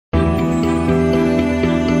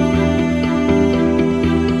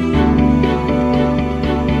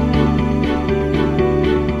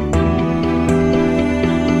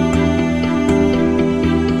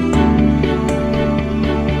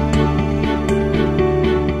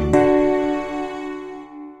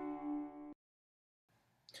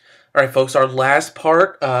All right, folks, our last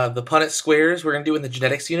part of the Punnett Squares we're going to do in the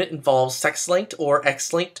genetics unit involves sex-linked or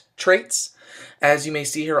X-linked traits, as you may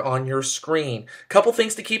see here on your screen. Couple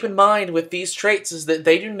things to keep in mind with these traits is that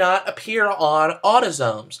they do not appear on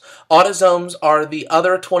autosomes. Autosomes are the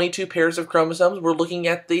other 22 pairs of chromosomes. We're looking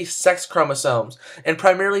at the sex chromosomes, and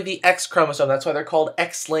primarily the X chromosome. That's why they're called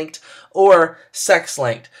X-linked or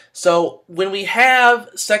sex-linked. So when we have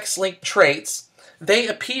sex-linked traits, they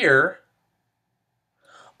appear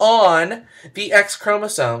on the X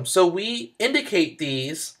chromosome. So we indicate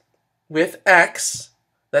these with X,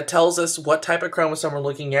 that tells us what type of chromosome we're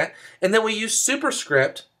looking at, and then we use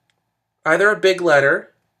superscript, either a big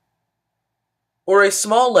letter or a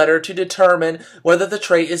small letter, to determine whether the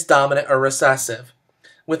trait is dominant or recessive.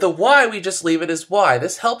 With a Y, we just leave it as Y.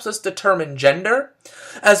 This helps us determine gender,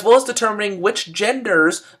 as well as determining which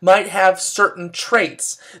genders might have certain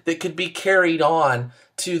traits that could be carried on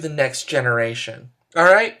to the next generation. All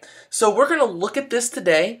right, so we're going to look at this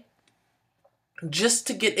today just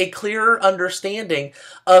to get a clearer understanding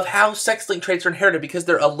of how sex-linked traits are inherited, because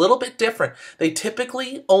they're a little bit different. They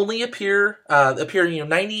typically only appear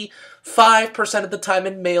 95% of the time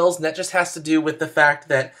in males, and that just has to do with the fact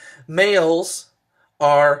that males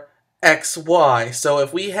are XY. So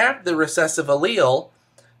if we have the recessive allele,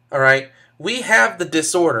 all right, we have the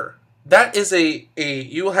disorder. That is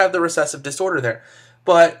you will have the recessive disorder there.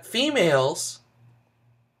 But females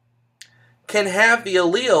can have the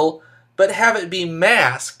allele, but have it be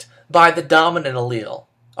masked by the dominant allele.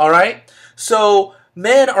 All right? So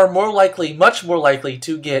men are much more likely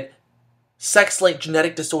to get sex-linked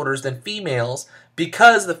genetic disorders than females,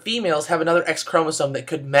 because the females have another X chromosome that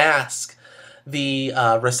could mask the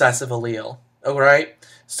recessive allele. All right?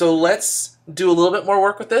 So let's do a little bit more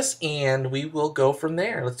work with this, and we will go from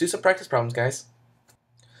there. Let's do some practice problems, guys.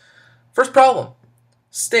 First problem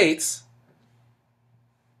states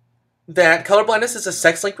that colorblindness is a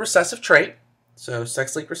sex-linked recessive trait. So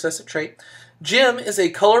sex-linked recessive trait. Jim is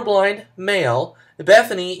a colorblind male.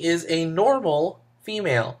 Bethany is a normal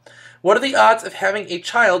female. What are the odds of having a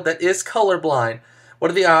child that is colorblind?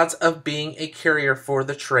 What are the odds of being a carrier for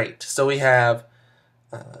the trait? So we have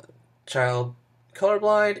child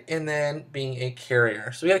colorblind and then being a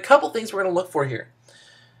carrier. So we got a couple things we're going to look for here.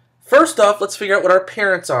 First off, let's figure out what our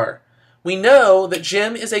parents are. We know that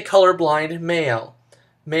Jim is a colorblind male.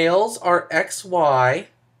 Males are XY,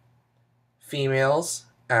 females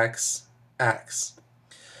XX.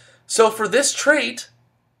 So for this trait,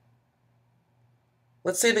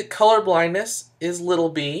 let's say that colorblindness is little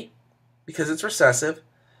b, because it's recessive,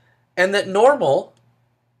 and that normal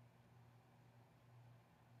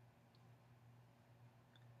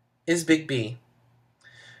is big B.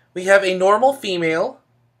 We have a normal female,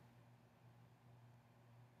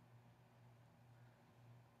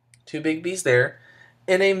 two big B's there,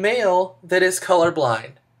 and a male that is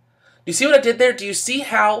colorblind. You see what I did there? Do you see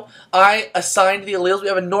how I assigned the alleles? We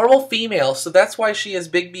have a normal female, so that's why she is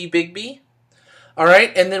big B. All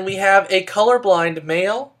right, and then we have a colorblind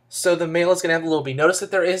male, so the male is going to have a little b. Notice that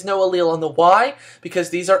there is no allele on the Y, because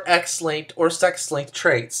these are X-linked or sex-linked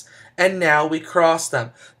traits. And now we cross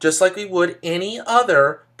them, just like we would any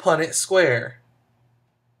other Punnett square.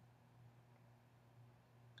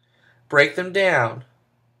 Break them down.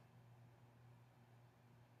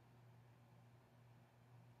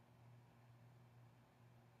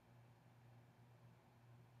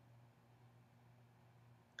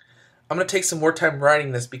 I'm going to take some more time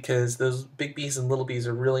writing this, because those big B's and little b's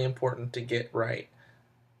are really important to get right.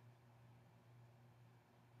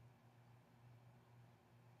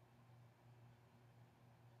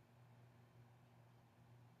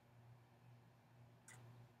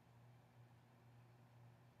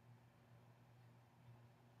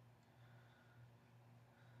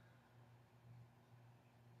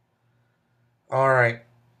 All right.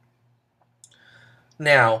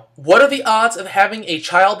 Now, what are the odds of having a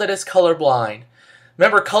child that is colorblind?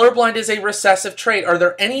 Remember, colorblind is a recessive trait. Are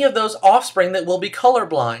there any of those offspring that will be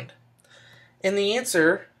colorblind? And the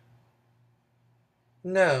answer,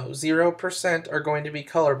 no, 0% are going to be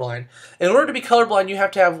colorblind. In order to be colorblind, you have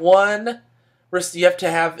to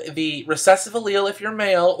have the recessive allele if you're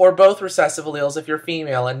male, or both recessive alleles if you're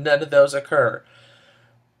female, and none of those occur.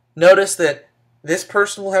 Notice that this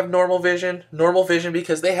person will have normal vision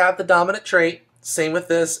because they have the dominant trait. Same with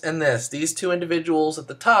this and this. These two individuals at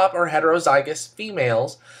the top are heterozygous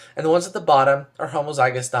females, and the ones at the bottom are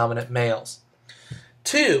homozygous dominant males.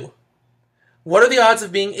 2, what are the odds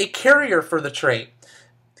of being a carrier for the trait?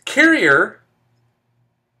 Carrier,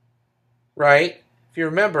 right, if you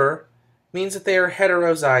remember, means that they are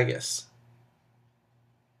heterozygous.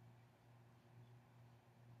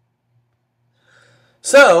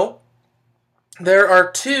 So, there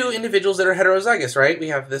are two individuals that are heterozygous, right? We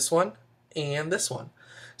have this one and this one.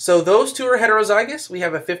 So those two are heterozygous. We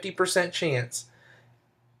have a 50% chance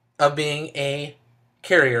of being a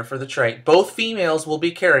carrier for the trait. Both females will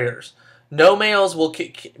be carriers. No males will.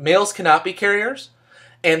 Males cannot be carriers,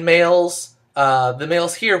 and males, the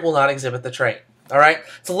males here will not exhibit the trait. All right,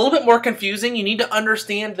 it's a little bit more confusing. You need to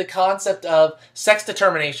understand the concept of sex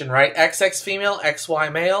determination, right? XX female,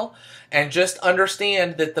 XY male, and just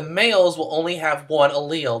understand that the males will only have one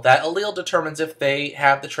allele. That allele determines if they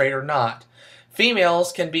have the trait or not.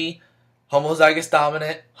 Females can be homozygous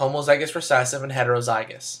dominant, homozygous recessive, and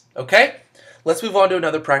heterozygous. Okay, let's move on to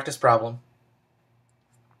another practice problem.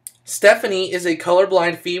 Stephanie is a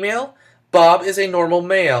colorblind female. Bob is a normal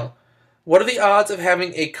male. What are the odds of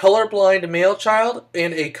having a colorblind male child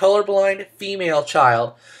and a colorblind female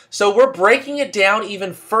child? So we're breaking it down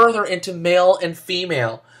even further into male and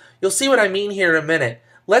female. You'll see what I mean here in a minute.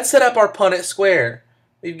 Let's set up our Punnett Square.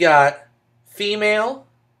 We've got female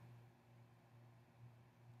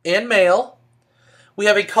and male. We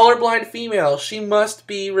have a colorblind female. She must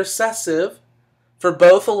be recessive for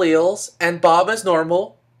both alleles, and Bob is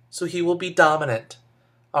normal, so he will be dominant.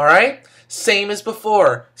 All right? Same as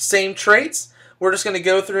before. Same traits. We're just going to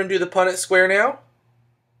go through and do the Punnett Square now.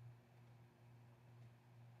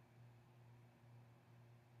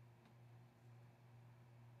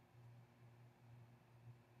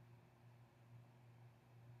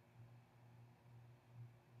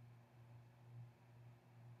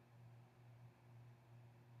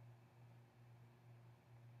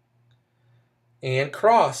 And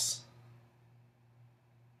cross.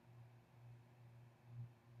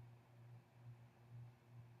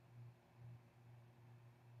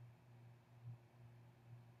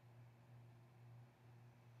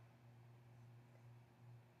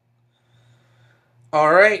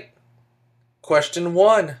 All right. Question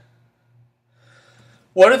 1.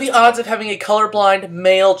 What are the odds of having a colorblind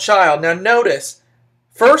male child? Now notice,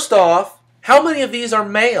 first off, how many of these are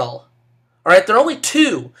male? All right, there are only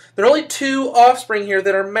two. There are only two offspring here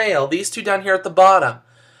that are male. These two down here at the bottom.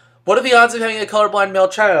 What are the odds of having a colorblind male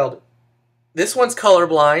child? This one's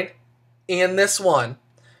colorblind, and this one.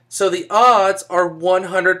 So the odds are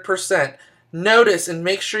 100%. Notice and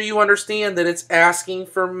make sure you understand that it's asking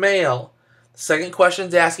for male. The second question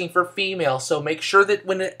is asking for female. So make sure that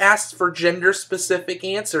when it asks for gender-specific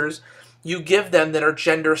answers, you give them that are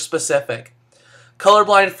gender-specific.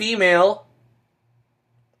 Colorblind female,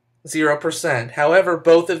 0%. However,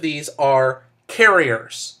 both of these are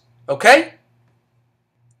carriers. Okay?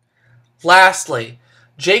 Lastly,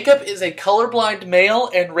 Jacob is a colorblind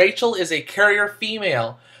male and Rachel is a carrier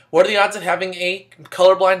female. What are the odds of having a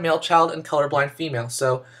colorblind male child and colorblind female?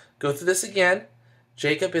 So go through this again.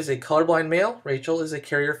 Jacob is a colorblind male. Rachel is a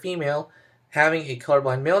carrier female. Having a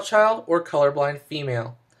colorblind male child or colorblind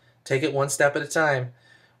female. Take it one step at a time.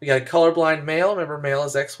 We got a colorblind male. Remember, male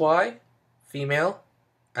is XY. Female,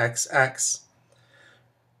 XX.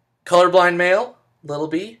 Colorblind male, little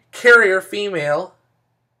b. Carrier female,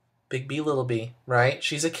 big B, little b, right?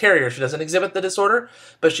 She's a carrier. She doesn't exhibit the disorder,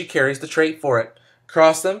 but she carries the trait for it.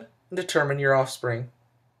 Cross them and determine your offspring.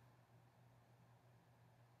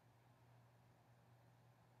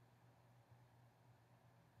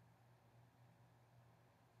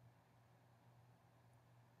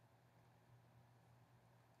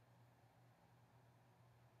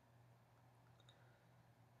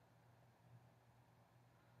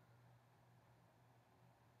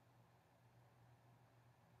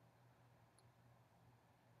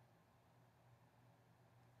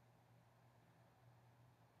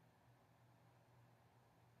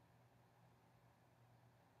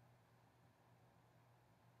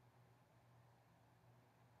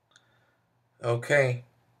 Okay.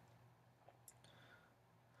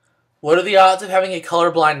 What are the odds of having a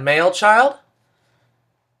colorblind male child?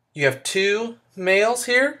 You have two males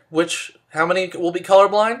here. How many will be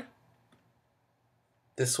colorblind?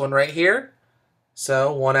 This one right here.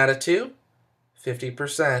 So 1 out of 2,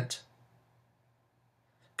 50%.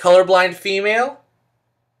 Colorblind female.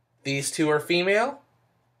 These two are female.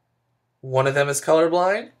 One of them is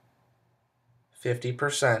colorblind.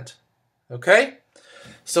 50%. Okay?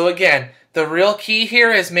 So again, the real key here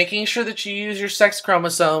is making sure that you use your sex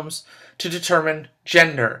chromosomes to determine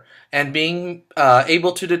gender and being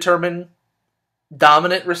able to determine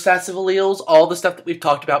dominant recessive alleles, all the stuff that we've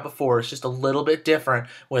talked about before. It's just a little bit different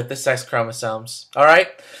with the sex chromosomes. All right,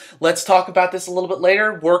 let's talk about this a little bit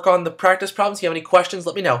later. Work on the practice problems. If you have any questions,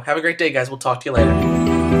 let me know. Have a great day, guys. We'll talk to you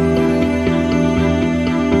later.